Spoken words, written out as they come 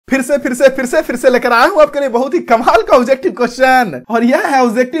फिर से लेकर आया हूं आपके लिए बहुत ही कमाल का ऑब्जेक्टिव क्वेश्चन। और यह है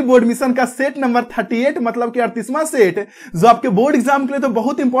ऑब्जेक्टिव बोर्ड मिशन का सेट नंबर 38, मतलब कि 38वां सेट, जो आपके बोर्ड एग्जाम के लिए तो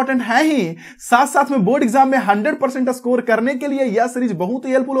बहुत इंपॉर्टेंट है ही, साथ साथ में बोर्ड एग्जाम में 100% स्कोर करने के लिए यह सीरीज बहुत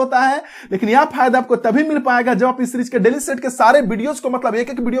ही हेल्पफुल होता है। लेकिन यह फायदा आपको तभी मिल पाएगा जब आप इस सीरीज के डेली सेट के सारे वीडियोस को, मतलब एक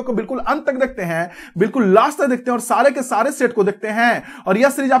एक वीडियो को बिल्कुल अंत तक देखते हैं, बिल्कुल लास्ट तक देखते हैं और सारे के सारे सेट को देखते हैं। और यह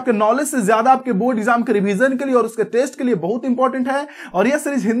सीरीज आपके नॉलेज से ज्यादा आपके बोर्ड एग्जाम के रिवीजन के लिए और उसके टेस्ट के लिए बहुत इंपॉर्टेंट है। और यह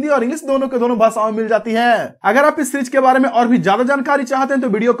सीरीज हिंदी और इंग्लिश दोनों के दोनों भाषाओं में मिल जाती है। अगर आप इस सीरीज के बारे में और भी ज्यादा जानकारी चाहते हैं तो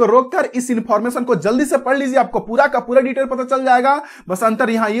वीडियो को रोककर इस इंफॉर्मेशन को जल्दी से पढ़ लीजिए, आपको पूरा का पूरा डिटेल पता चल जाएगा। बस अंतर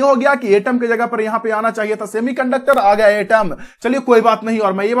यहां यह हो गया कि एटम की जगह पर यहां पे आना चाहिए था सेमीकंडक्टर, आ गया एटम। चलिए कोई बात नहीं।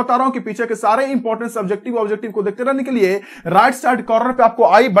 और मैं ये बता रहा हूं कि पीछे के सारे इंपॉर्टेंट सब्जेक्टिव ऑब्जेक्टिव को देखते रहने के लिए राइट साइड कॉर्नर पे आपको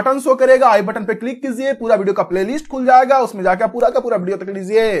आई बटन शो करेगा, आई बटन पे क्लिक कीजिए, पूरा वीडियो का प्लेलिस्ट खुल जाएगा, उसमें जाकर पूरा का पूरा वीडियो तक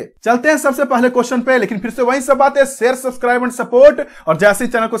लीजिए। चलते हैं सबसे पहले क्वेश्चन पे, लेकिन फिर से वही सब बातें, शेयर सब्सक्राइब एंड सपोर्ट। और जैसे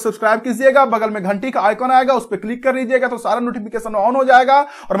ही चैनल को सब्सक्राइब कीजिएगा, बगल में घंटी का आइकॉन आएगा, उस पर क्लिक कर लीजिएगा तो सारा नोटिफिकेशन ऑन हो जाएगा।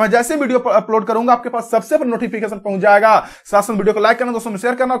 और मैं जैसे वीडियो अपलोड करूंगा आपके पास सबसे पहले नोटिफिकेशन पहुंच जाएगा। साथ साथ वीडियो को लाइक करना, दोस्तों में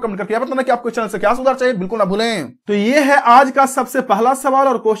शेयर करना और कमेंट करके बताना कि आपको चैनल से क्या सुधार चाहिए, बिल्कुल ना भूलें। तो ये है आज का सबसे पहला सवाल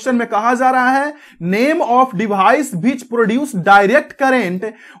और क्वेश्चन में कहा जा रहा है name of device which produce direct current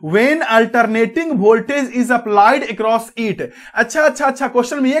when alternating voltage is applied across it. अच्छा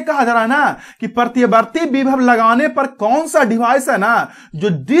क्वेश्चन में ये कहा जा रहा है ना कि प्रतिवर्ती विभव लगाने पर कौन सा डिवाइस है ना जो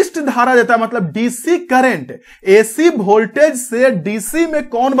डिस्ट धारा देता है, मतलब डीसी करंट, एसी वोल्टेज से डीसी में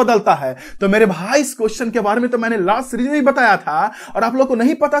कौन बदलता है। तो मेरे भाई इस क्वेश्चन के बारे में तो मैंने लास्ट सीरीज में ही बताया था और आप लोग को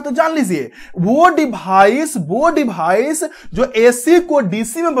नहीं पता तो जान लीजिए। वो डिवाइस जो एसी को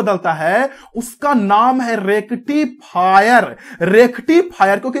डीसी में बदलता है उसका नाम है रेक्टिफायर।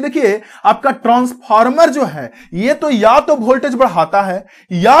 रेक्टिफायर, क्योंकि देखिए आपका ट्रांसफार्मर जो है ये तो या तो वोल्टेज बढ़ाता है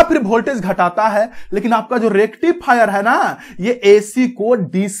या फिर वोल्टेज घटाता है, लेकिन आपका जो रेक्टिफायर है ना ये एसी को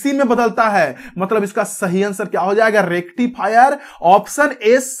डीसी में बदलता है। मतलब इसका सही आंसर क्या हो जाएगा, रेक्टिफायर। ऑप्शन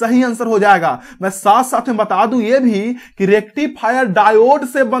ए सही आंसर हो जाएगा। मैं साथ साथ में बता दूं ये भी कि रेक्टिफायर डायोड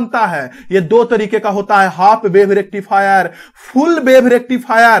से बनता है। ये दो तरीके का होता है, half wave rectifier, full wave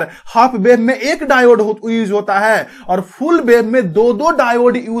rectifier. Half wave में एक डायोड यूज होता है और फुल वेव में दो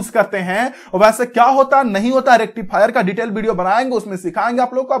डायोड यूज करते हैं। और वैसे क्या होता नहीं होता रेक्टिफायर का डिटेल वीडियो बनाएंगे, उसमें सिखाएंगे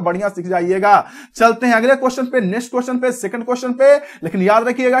आप लोग को, बढ़िया सीख जाइएगा। चलते हैं अगले क्वेश्चन पे, नेक्स्ट क्वेश्चन पे, सेकंड क्वेश्चन पे। लेकिन याद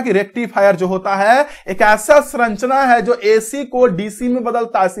रखिएगा कि रेक्टिफायर जो होता है एक ऐसा संरचना है जो एसी को डीसी में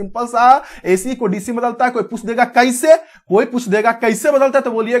बदलता है। सिंपल सा, एसी को डीसी में बदलता है। कोई पूछ देगा कैसे, कोई पूछ देगा कैसे बदलता है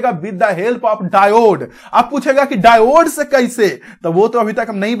तो बोलिएगा with the help of diode. आप पूछेगा कि डायोड से कैसे, तो वो तो अभी तक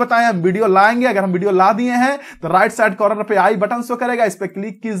हम नहीं बताए, हम वीडियो लाएंगे। अगर हम वीडियो ला दिए हैं तो राइट साइड कॉर्नर पे आई बटन शो करेगा, इस पे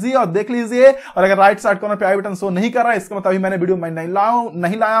क्लिक कीजिए और देख लीजिए। और अगर राइट साइड कॉर्नर पे आई बटन शो नहीं कर रहा है इसका मतलब मैंने वीडियो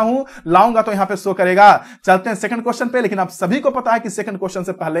नहीं लाया हूं, लाऊंगा तो यहां पे शो करेगा। चलते हैं सेकंड क्वेश्चन पे। लेकिन आप सभी को पता है कि सेकंड क्वेश्चन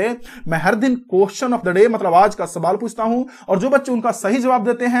से पहले मैं हर दिन क्वेश्चन ऑफ द डे, मतलब आज का सवाल पूछता हूं और जो बच्चे उनका सही जवाब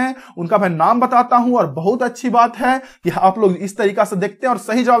देते हैं उनका मैं नाम बताता हूं। और बहुत अच्छी बात है कि आप लोग इस तरीका से देखते हैं। और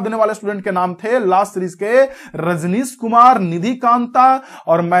सही जवाब देने वाले स्टूडेंट के नाम थे लास्ट सीरीज के रजनीश कुमार, निधि कांता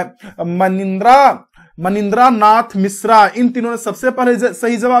और मनिंद्रा नाथ मिश्रा। इन तीनों ने सबसे पहले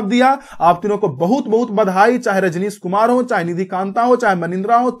सही जवाब दिया। आप तीनों को बहुत बहुत बधाई, चाहे रजनीश कुमार हो, चाहे निधि कांता हो, चाहे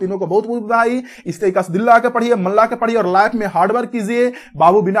मनिंद्रा हो, तीनों को बहुत बहुत बधाई। इस तरीके से दिल लगा के पढ़िए, मन लगा के पढ़िए और लाइफ में हार्डवर्क कीजिए।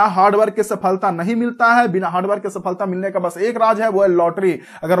 बाबू बिना हार्डवर्क के सफलता नहीं मिलता है। बिना हार्डवर्क के सफलता मिलने का बस एक राज है, वो है लॉटरी।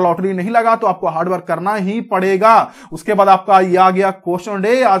 अगर लॉटरी नहीं लगा तो आपको हार्डवर्क करना ही पड़ेगा। उसके बाद आपका ये आ गया क्वेश्चन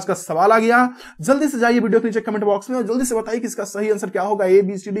डे, आज का सवाल आ गया। जल्दी से जाइए वीडियो के नीचे कमेंट बॉक्स में और जल्दी से बताइए कि इसका सही आंसर क्या होगा,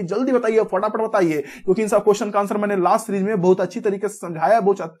 ABCD जल्दी बताइए, फटाफट बताइए, क्योंकि इन सब क्वेश्चन का आंसर मैंने लास्ट सीरीज में बहुत अच्छी तरीके से समझाया,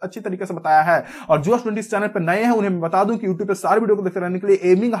 बहुत अच्छी तरीके से बताया है। और जो स्टूडेंट इस चैनल पर नए हैं उन्हें मैं बता दूं कि YouTube पे सारे वीडियो को देखते रहने के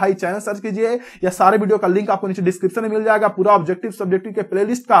लिए एमिंग हाई चैनल सर्च कीजिए, या सारे वीडियो का लिंक आपको नीचे डिस्क्रिप्शन में मिल जाएगा। पूरा ऑब्जेक्टिव सब्जेक्टिव के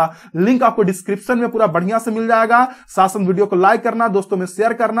प्लेलिस्ट का लिंक आपको डिस्क्रिप्शन में पूरा बढ़िया से मिल जाएगा। साथ साथ वीडियो को लाइक करना, दोस्तों में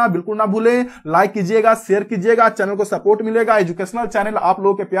शेयर करना बिल्कुल ना भूलें। लाइक कीजिएगा, शेयर कीजिएगा, चैनल को सपोर्ट मिलेगा। एजुकेशनल चैनल आप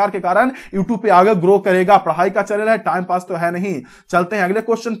लोगों के प्यार के कारण YouTube पे आगे ग्रो करेगा। पढ़ाई का चैनल है, टाइम पास तो है नहीं। चलते हैं अगले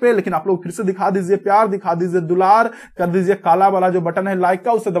क्वेश्चन पे। लेकिन आप लोग फिर से दिखा दीजिए प्यार, दिखा दीजिए दुलार, कर दीजिए काला वाला जो बटन है लाइक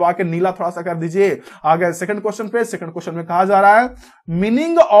का, उसे दबा के नीला थोड़ा सा कर दीजिए। आगे सेकंड क्वेश्चन पे। सेकंड क्वेश्चन में कहा जा रहा है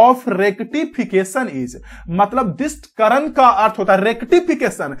मीनिंग ऑफ रेक्टिफिकेशन इज, मतलब डिस्टकरण का अर्थ होता है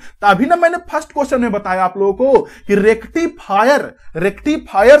रेक्टिफिकेशन। तभी ना मैंने फर्स्ट क्वेश्चन में बताया आप लोगों को कि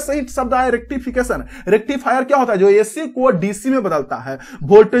रेक्टिफायर सही शब्द है रेक्टिफिकेशन। रेक्टिफायर क्या होता है, जो एसी को डीसी में बदलता है।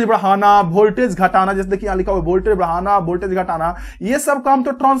 वोल्टेज बढ़ाना, वोल्टेज घटाना, जैसे देखिए यहां लिखा हुआ वोल्टेज बढ़ाना, वोल्टेज घटाना, ये सब काम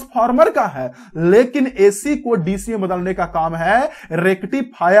तो ट्रांसफार्मर का है, लेकिन एसी को डीसी में बदलने का काम है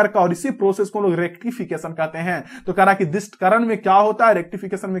रेक्टिफायर का। और इसी प्रोसेस को लोग रेक्टिफिकेशन कहते हैं। तो कह रहा कि डिस्टकरण में क्या होता होता है,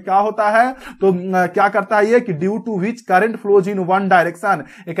 रेक्टिफिकेशन में क्या होता है, तो क्या करता है ये कि due to which current flows in one direction,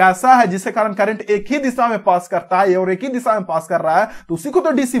 एक ऐसा है जिसके कारण करंट एक ही दिशा में पास करता है और एक ही दिशा में पास कर रहा है, तो उसी को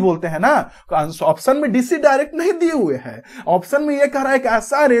तो डीसी बोलते हैं ना। ऑप्शन में डीसी डायरेक्ट नहीं दिए हुए हैं, ऑप्शन में ये कह रहा है एक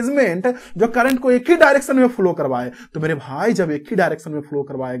ऐसा अरेंजमेंट जो करंट को एक ही डायरेक्शन में फ्लो करवाए। तो मेरे भाई जब एक ही डायरेक्शन में फ्लो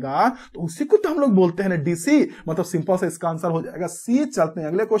करवाएगा तो उसी को तो हम लोग बोलते हैं ना डीसी, मतलब सिंपल से इसका आंसर हो जाएगा सी। चलते हैं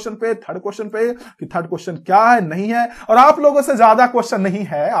अगले क्वेश्चन पे, थर्ड क्वेश्चन पे, कि थर्ड क्वेश्चन क्या है, नहीं है, और आप लोगों से ज्यादा क्वेश्चन नहीं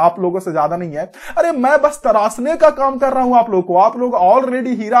है, आप लोगों से ज्यादा नहीं है। अरे मैं बस तराशने का काम कर रहा हूं आप लोगों को, आप लोग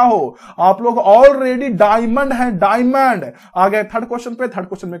ऑलरेडी हीरा हो, आप लोग ऑलरेडी डायमंड हैं, डायमंड। आ गए थर्ड क्वेश्चन पे। थर्ड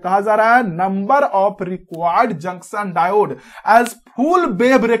क्वेश्चन में कहा जा रहा है number of required junction diode as full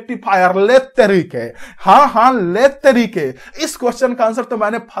wave rectifier late तरीके। हाँ लेट तरीके। इस क्वेश्चन का आंसर तो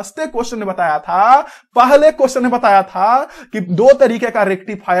मैंने फर्स्ट क्वेश्चन में बताया था, पहले क्वेश्चन में बताया था कि दो तरीके का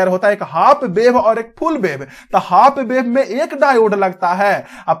रेक्टिफायर होता है, एक हाफ वेव और एक फुल वेव। तो हाफ वेव में एक डायोड लगता है,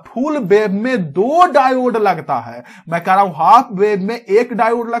 अब फुल वेव में दो डायोड लगता है। मैं कह रहा हूं हाफ वेव में एक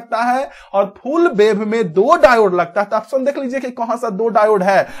डायोड लगता है और फुल वेव में दो डायोड लगता है। तो ऑप्शन देख लीजिए कि कहां सा दो डायोड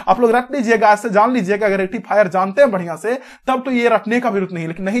है, आप लोग रख लीजिएगा, ऐसे जान लीजिएगा। अगर रेक्टिफायर जानते हैं बढ़िया से तब तो ये रखने का भी जरूरत नहीं,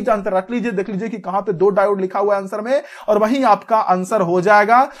 लेकिन नहीं जानते रख लीजिए, देख लीजिए कि कहां पे दो डायोड लिखा हुआ है आंसर में, और वहीं आपका आंसर हो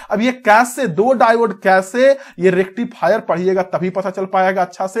जाएगा। अब ये कैसे दो डायोड, कैसे ये रेक्टिफायर पढ़िएगा तभी पता चल पाएगा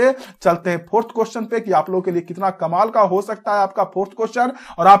अच्छा से। चलते हैं फोर्थ क्वेश्चन पे कि आप लोगों के लिए कितना कमाल का हो सकता है आपका फोर्थ क्वेश्चन।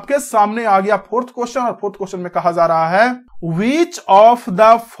 और आपके सामने आ गया फोर्थ क्वेश्चन, और फोर्थ क्वेश्चन में कहा जा रहा है Which of the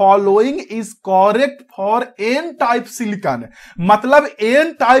following is correct for N type silicon? मतलब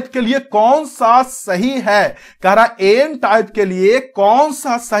N टाइप के लिए कौन सा सही है, कह रहा N टाइप के लिए कौन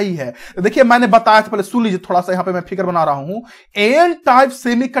सा सही है। तो देखिए मैंने बताया था, पहले सुन लीजिए थोड़ा सा, यहां पे मैं फिगर बना रहा हूं। N टाइप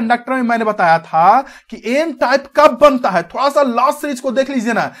सेमीकंडक्टर में मैंने बताया था कि N टाइप कब बनता है। थोड़ा सा लास्ट सीरीज को देख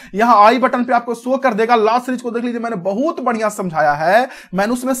लीजिए ना, यहां आई बटन पे आपको शो कर देगा, लास्ट सीरीज को देख लीजिए, मैंने बहुत बढ़िया समझाया है।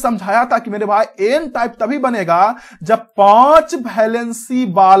 मैंने उसमें समझाया था कि मेरे भाई N टाइप तभी बनेगा जब 5 वैलेंसी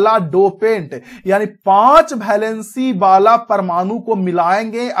वाला डोपेंट, यानी 5 वैलेंसी वाला परमाणु को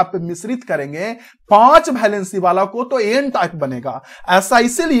मिलाएंगे, अब मिश्रित करेंगे 5 वैलेंसी वाला को, तो एन टाइप बनेगा। ऐसा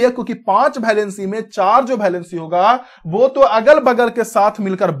इसीलिए क्योंकि 5 वैलेंसी में 4 जो वैलेंसी होगा वो तो अगल बगल के साथ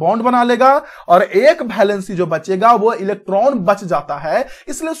मिलकर बॉन्ड बना लेगा, और एक वैलेंसी जो बचेगा वो इलेक्ट्रॉन बच जाता है,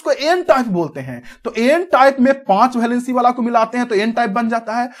 इसलिए उसको एन टाइप बोलते हैं। तो एन टाइप में 5 वैलेंसी वाला को मिलाते हैं तो एन टाइप बन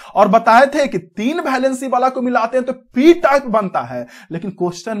जाता है। और बताए थे कि 3 वैलेंसी वाला को मिलाते हैं तो पी टाइप बनता है, लेकिन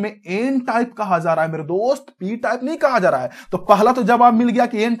क्वेश्चन में एन टाइप कहा जा रहा है मेरे दोस्त, पी टाइप नहीं कहा जा रहा है। तो पहला तो जवाब मिल गया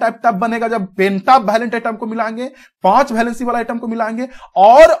कि एन टाइप तब बनेगा जब पेंटा वैलेंट एटम को मिलाएंगे, 5 वैलेंसी वाला एटम को मिलाएंगे,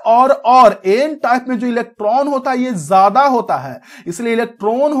 और एन टाइप में जो इलेक्ट्रॉन होता है ये ज्यादा होता है, इसलिए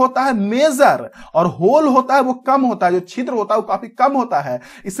इलेक्ट्रॉन होता है मेजर और होल होता है वो कम होता है, जो छिद्र होता है वो काफी कम होता है,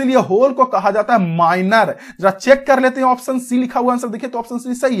 इसलिए होल को कहा जाता है माइनर। जरा चेक कर लेते हैं, ऑप्शन सी लिखा हुआ आंसर देखिए, तो ऑप्शन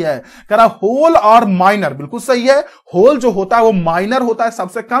सी सही है, कह रहा होल और माइनर, बिल्कुल सही है। होल जो होता है वो माइनर होता है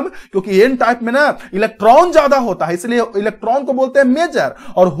सबसे कम, क्योंकि एन टाइप में ना इलेक्ट्रॉन ज्यादा होता है, इसलिए इलेक्ट्रॉन को बोलते हैं मेजर,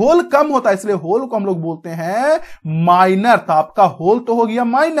 और होल कम होता है इसलिए होल को हम लोग बोलते हैं माइनर। तो आपका होल तो हो गया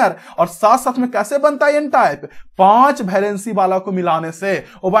माइनर, और साथ साथ में कैसे बनता है एन टाइप, 5 वैलेंसी वाला को मिलाने से।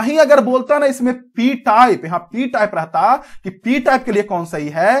 और वहीं अगर बोलता ना इसमें पी टाइप, यहां पी टाइप रहता कि पी टाइप के लिए कौन सही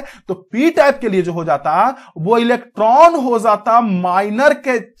है, तो पी टाइप के लिए जो हो जाता वो इलेक्ट्रॉन हो जाता माइनर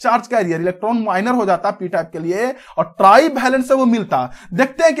के चार्ज कैरियर, इलेक्ट्रॉन माइनर हो जाता पी टाइप के लिए, और ट्राई वैलेंट से वो मिलता।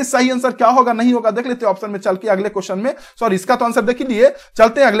 देखते हैं कि सही आंसर क्या होगा, नहीं होगा देख लेते हैं ऑप्शन में चल के अगले क्वेश्चन में। सॉरी, इसका तो आंसर देख लिए,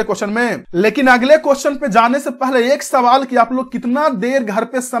 चलते हैं अगले क्वेश्चन में। लेकिन अगले क्वेश्चन पे जाने से पहले एक सवाल कि आप लोग कितना देर घर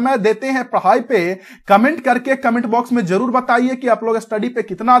पे समय देते हैं पढ़ाई पे, कमेंट करके कमेंट बॉक्स में जरूर बताइए कि आप लोग स्टडी पे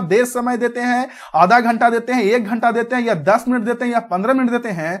कितना देर समय देते हैं। आधा घंटा देते हैं, 1 घंटा देते हैं, या 10 मिनट देते हैं, या 15 मिनट देते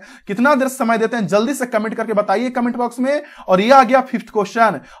हैं, कितना देर समय देते हैं जल्दी से कमेंट करके बताइए कमेंट बॉक्स में। और ये आ गया 5th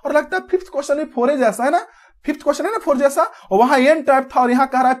क्वेश्चन, और लगता है 5th क्वेश्चन भी 4 जैसा है ना, 5th क्वेश्चन है ना 4 जैसा, और वहां एन टाइप था और यहां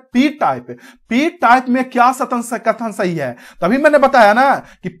कह रहा है पी टाइप। पी टाइप में क्या कथन सही है, तभी मैंने बताया ना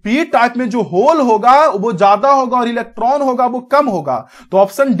कि पी टाइप में जो होल होगा वो ज्यादा होगा और इलेक्ट्रॉन होगा वो कम होगा। तो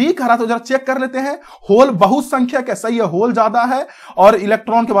ऑप्शन डी कह रहा, तो जरा चेक कर लेते हैं। होल बहुत संख्या क्या सही है, होल ज्यादा है और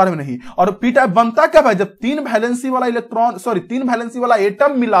इलेक्ट्रॉन के बारे में नहीं। और पी टाइप बनता कब है, जब 3 वैलेंसी वाला इलेक्ट्रॉन, सॉरी 3 वैलेंसी वाला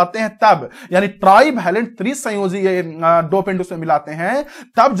एटम मिलाते हैं तब, यानी ट्राई वैलेंट त्रिसंयोजी डोपेंट उसमें मिलाते हैं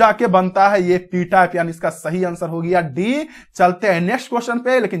तब जाके बनता है ये पी टाइप, यानी इसका सही आंसर हो गया डी। चलते हैं नेक्स्ट क्वेश्चन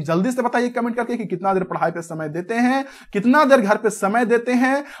पे, लेकिन जल्दी से बताइए कमेंट करके कि कितना देर पढ़ाई पे समय देते हैं, कितना देर घर पे समय देते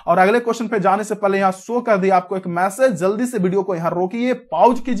हैं। और अगले क्वेश्चन पे जाने से पहले यहां शो कर दिया आपको एक मैसेज, जल्दी से वीडियो को यहां रोकिए,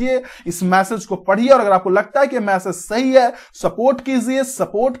 पॉज कीजिए, इस मैसेज को पढ़िए और अगर आपको लगता है कि मैसेज सही है सपोर्ट कीजिए,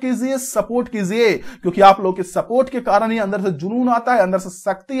 सपोर्ट कीजिए, सपोर्ट कीजिए, क्योंकि आप लोग के सपोर्ट के कारण ही अंदर से जुनून आता है, अंदर से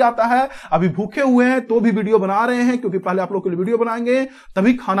शक्ति आता है। अभी भूखे हुए हैं तो भी वीडियो बना रहे हैं, क्योंकि पहले आप लोग के लिए वीडियो बनाएंगे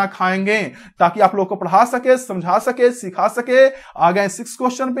तभी खाना खाएंगे, ताकि आप लोग को पढ़ा सके, समझा सके, सिखा सके। आ गए 6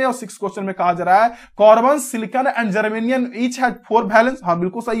 क्वेश्चन पे, और 6 क्वेश्चन में कहा जा रहा है carbon, silicon and germanium each had 4 valence. हाँ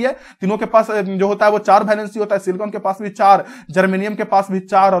बिल्कुल सही है, तीनों के पास जो होता है वो 4 वैलेंसी होता है, सिलिकॉन के पास भी 4, जर्मेनियम के पास भी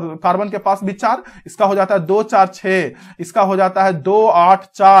 4 और कार्बन के पास भी 4। इसका हो जाता है 2 4 6, इसका हो जाता है 2 8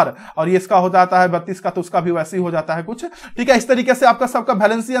 4, और ये इसका हो जाता है 32 का, तो उसका भी वैसे ही हो जाता है कुछ। ठीक है, इस तरीके से आपका सबका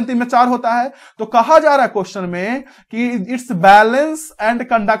वैलेंसी अंतिम में 4 होता है। तो कहा जा रहा है क्वेश्चन में कि it's balance and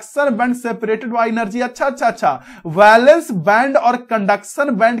conduction band separated by energy. अच्छा, वैलेंस बैंड और कंडक्शन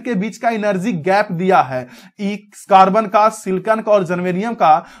बैंड के बीच का एनर्जी गैप दिया है, कार्बन का, सिलिकॉन का और जर्मेनियम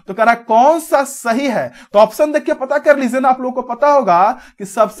का। तो कह रहा है कौन सा सही है, तो ऑप्शन देख के पता कर लीजिए ना। आप लोग को पता होगा कि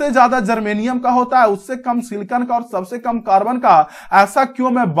सबसे ज्यादा जर्मेनियम का होता है, उससे कम सिलिकॉन का और सबसे कम कार्बन का। ऐसा क्यों,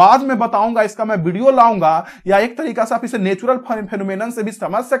 मैं बाद में बताऊंगा, इसका मैं वीडियो लाऊंगा, या एक तरीका से आप इसे नेचुरल फेनोमेनन से भी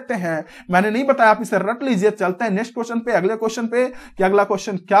समझ सकते हैं, मैंने नहीं बताया, आप इसे रट लीजिए। चलते हैं नेक्स्ट क्वेश्चन पे, अगले क्वेश्चन पे कि अगला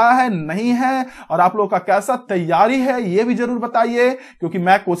क्वेश्चन क्या है, नहीं है, और आप लोग का कैसा तैयारी है ये भी जरूर बताइए, क्योंकि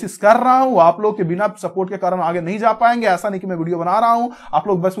मैं कोशिश कर रहा हूं, आप लोग के बिना सपोर्ट के कारण आगे नहीं जा पाएंगे। ऐसा नहीं कि मैं वीडियो बना रहा हूं, आप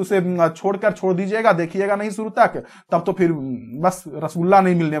लोग बस उसे छोड़ दीजिएगा, देखिएगा नहीं शुरू तक, तब तो फिर बस रसगुल्ला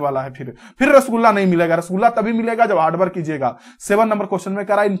नहीं मिलने वाला है, फिर रसगुल्ला नहीं मिलेगा। रसगुल्ला तभी मिलेगा जब हार्डवर्क कीजिएगा। 7 नंबर क्वेश्चन में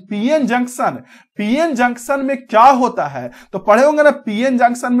करा इन पीएन जंक्शन में क्या होता है, तो पढ़े होंगे ना, पीएन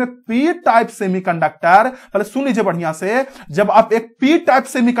जंक्शन में पी टाइप सेमीकंडक्टर, पहले सुन लीजिए बढ़िया से, जब आप एक पी टाइप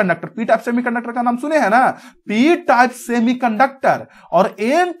सेमीकंडक्टर का नाम सुने हैं ना, पी टाइप सेमीकंडक्टर और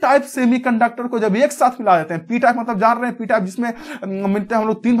एन टाइप सेमीकंडक्टर को जब एक साथ मिला देते हैं, पी टाइप मतलब जान रहे हैं, पी टाइप जिसमें मिलते हैं हम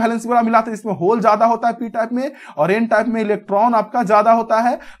लोग 3 वैलेंसी वाला मिलाते हैं, जिसमें होल ज्यादा होता है पी टाइप में, और एन टाइप में इलेक्ट्रॉन आपका ज्यादा होता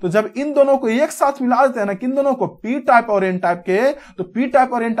है। तो जब इन दोनों को एक साथ मिला देते हैं ना, किन दोनों को, पी टाइप और एन टाइप के, तो पी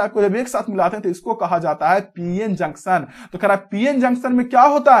टाइप और एन टाइप को जब एक साथ मिलाते हैं तो इसको कहा जाता है पीएन जंक्शन। तो कह रहा है पीएन जंक्शन में क्या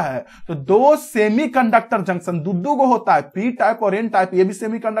होता है, तो 2 सेमीकंडक्टर जंक्शन, दो को होता है, पी टाइप और एन टाइप, ये भी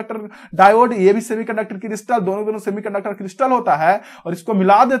सेमीकंडक्टर डायोड, ये भी सेमीकंडक्टर क्रिस्टल, दोनों सेमीकंडक्टर क्रिस्टल होता है, और इसको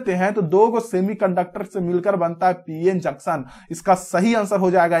मिला देते हैं तो 2 सेमीकंडक्टर से मिलकर बनता है पीएन जंक्शन। इसका सही आंसर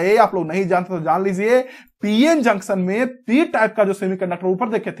हो जाएगा ए। आप लोग नहीं जानते तो जान लीजिए, पीएन जंक्शन में पी टाइप का जो सेमीकंडक्टर ऊपर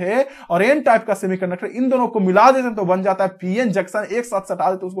देखे थे और एन टाइप का सेमीकंडक्टर, इन दोनों को मिला देते हैं तो बन जाता है पीएन जंक्शन। एक साथ सटा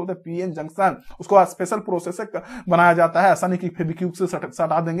देते उसको बोलते हैं पीएन जंक्शन। उसको स्पेशल प्रोसेस से बनाया जाता है, ऐसा नहीं कि फेविक्विक से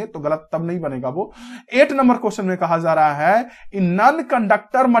सटा देंगे तो गलत तब नहीं बनेगा वो। 8 नंबर क्वेश्चन में कहा जा रहा है इन नॉन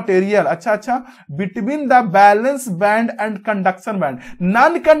कंडक्टर मटेरियल, अच्छा, between the balance band and conduction band.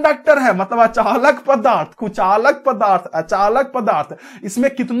 Non conductor है मतलब अचालक पदार्थ, कुचालक पदार्थ, अचालक पदार्थ, इसमें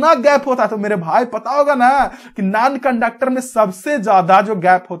कितना गैप होता है, तो मेरे भाई पता होगा ना कि नॉन कंडक्टर में सबसे ज्यादा जो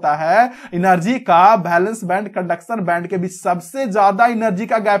गैप होता है एनर्जी का, बैलेंस बैंड कंडक्शन बैंड के बीच सबसे ज्यादा एनर्जी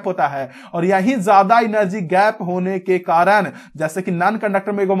का गैप होता है, और यही ज्यादा एनर्जी गैप होने के कारण, जैसे कि नॉन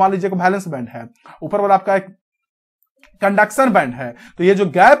कंडक्टर में मान लीजिए बैलेंस बैंड है, ऊपर वाला आपका एक कंडक्शन बैंड है, तो ये जो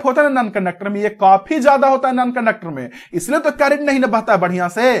गैप होता है ना नॉन कंडक्टर में, ये काफी ज्यादा होता है नॉन कंडक्टर में, इसलिए तो करंट नहीं बहता है बढ़िया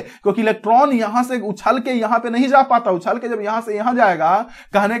से, क्योंकि इलेक्ट्रॉन यहां से उछल के यहां पे नहीं जा पाता, उछल के जब यहां से यहां जाएगा,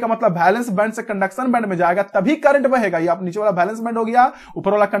 कहने का मतलब बैलेंस बैंड से कंडक्शन बैंड में जाएगा तभी करंट बहेगा। ये आप नीचे वाला बैलेंस बैंड हो गया,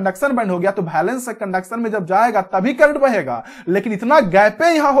 ऊपर वाला कंडक्शन बैंड हो गया, तो बैलेंस से कंडक्शन में जब जाएगा तभी करंट बहेगा। लेकिन इतना गैपे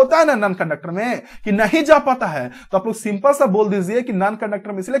यहां होता है ना नॉन कंडक्टर में कि नहीं जा पाता है, तो आप लोग सिंपल सा बोल दीजिए कि नॉन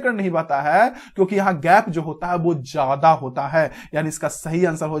कंडक्टर में इसलिए करंट नहीं बहता है क्योंकि यहां गैप जो होता है वो ज्यादा होता है। यानी इसका सही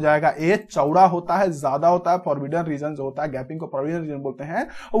आंसर हो जाएगा ए, चौड़ा होता है, ज्यादा होता है, फॉरबिडन रीजन जो होता है, गैपिंग को फॉरबिडन रीजन बोलते हैं,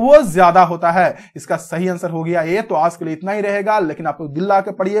 वो ज्यादा होता है। इसका सही आंसर हो गया ए। तो आज के लिए इतना ही रहेगा, लेकिन आप लोग दिल ला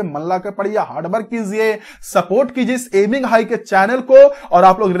के पढ़िए, मन ला के पढ़िए, हार्डवर्क कीजिए, सपोर्ट कीजिए इस एमिंग हाई के चैनल को, और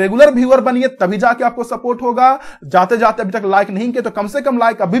आप लोग रेगुलर व्यूअर बनिए, तभी जाके आपको सपोर्ट होगा। जाते जाते अभी तक लाइक नहीं किए तो कम से कम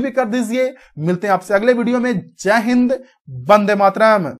लाइक अभी भी कर दीजिए। मिलते हैं आपसे अगले वीडियो में। जय हिंद, वंदे मातरम।